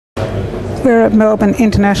We're at Melbourne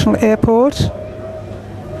International Airport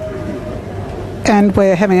and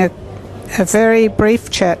we're having a very brief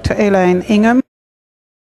chat to Elaine Ingham.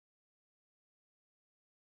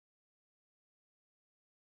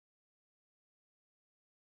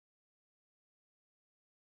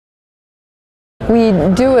 We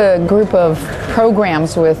do a group of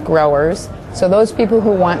programs with growers, so those people who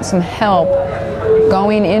want some help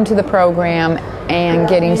going into the program and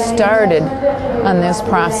getting started on this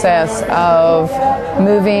process of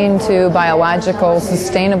moving to biological,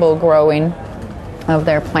 sustainable growing of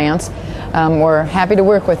their plants, we're happy to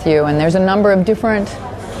work with you. And there's a number of different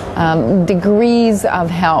degrees of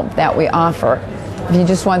help that we offer. If you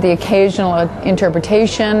just want the occasional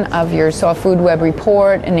interpretation of your Soil FoodWeb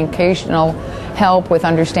report and occasional help with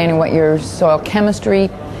understanding what your soil chemistry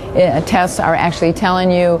tests are actually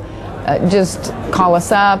telling you, just call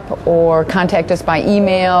us up or contact us by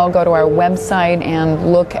email. Go to our website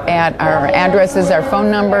and look at our addresses, our phone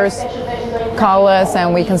numbers. Call us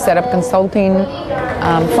and we can set up a consulting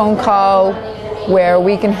phone call where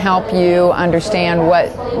we can help you understand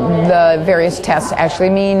what the various tests actually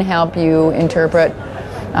mean, help you interpret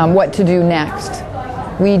what to do next.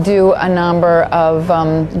 We do a number of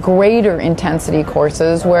greater intensity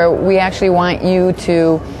courses where we actually want you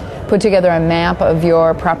to put together a map of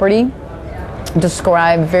your property,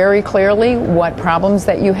 describe very clearly what problems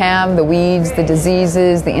that you have, the weeds, the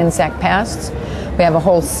diseases, the insect pests. We have a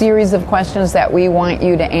whole series of questions that we want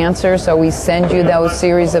you to answer, so we send you those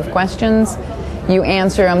series of questions. You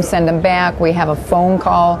answer them, send them back. We have a phone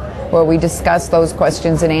call where we discuss those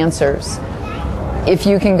questions and answers. If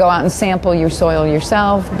you can go out and sample your soil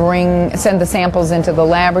yourself, send the samples into the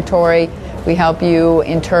laboratory. We help you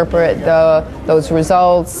interpret those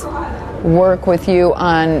results, work with you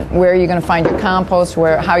on where you're going to find your compost,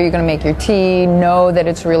 how you're going to make your tea, know that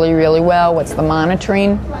it's really, really well, what's the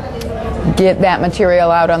monitoring. Get that material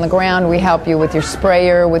out on the ground. We help you with your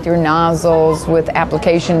sprayer, with your nozzles, with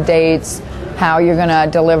application dates, how you're going to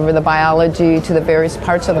deliver the biology to the various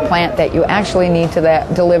parts of the plant that you actually need to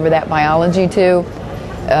deliver that biology to.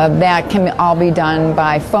 That can all be done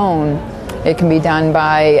by phone. It can be done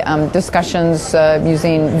by discussions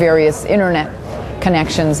using various internet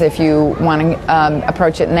connections if you want to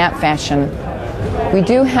approach it in that fashion. We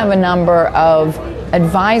do have a number of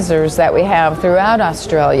advisors that we have throughout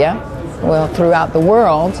Australia, well, throughout the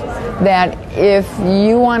world, that if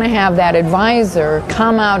you want to have that advisor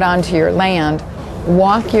come out onto your land,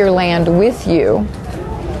 walk your land with you,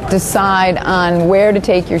 decide on where to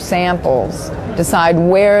take your samples, decide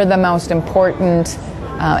where the most important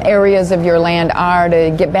areas of your land are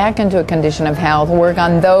to get back into a condition of health, work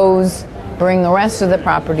on those, bring the rest of the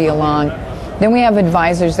property along. Then we have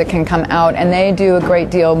advisors that can come out and they do a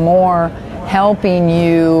great deal more helping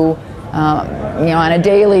you on a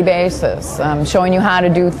daily basis, showing you how to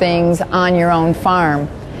do things on your own farm.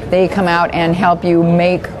 They come out and help you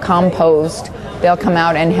make compost. They'll come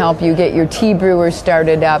out and help you get your tea brewer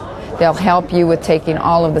started up. They'll help you with taking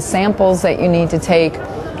all of the samples that you need to take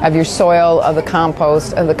of your soil, of the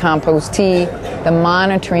compost tea, the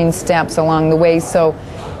monitoring steps along the way, so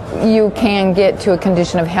you can get to a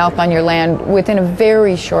condition of health on your land within a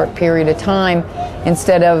very short period of time,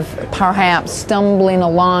 instead of perhaps stumbling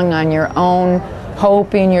along on your own,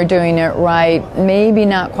 hoping you're doing it right, maybe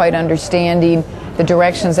not quite understanding the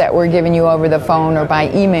directions that we're giving you over the phone or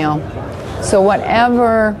by email. So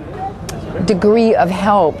whatever degree of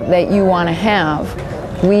help that you want to have,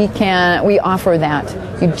 we offer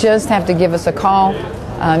that. You just have to give us a call,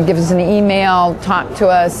 give us an email, talk to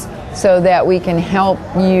us, so that we can help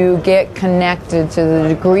you get connected to the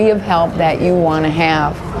degree of help that you want to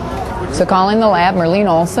have. So call in the lab, Merlene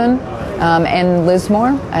Olson and Liz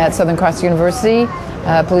Moore at Southern Cross University.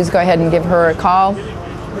 Please go ahead and give her a call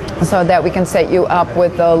so that we can set you up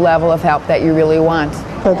with the level of help that you really want.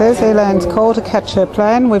 So there's Elaine's call to catch her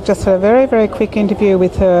plan. We've just had a very, very quick interview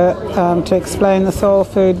with her to explain the Soil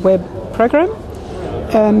FoodWeb program.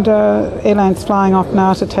 And Elaine's flying off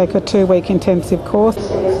now to take a 2-week intensive course.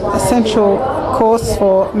 Essential course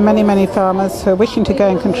for many, many farmers who are wishing to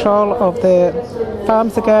gain control of their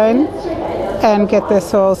farms again and get their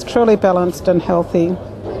soils truly balanced and healthy.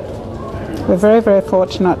 We're very, very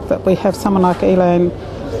fortunate that we have someone like Elaine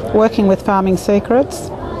working with Farming Secrets,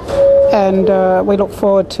 and we look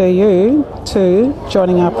forward to you too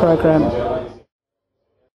joining our program.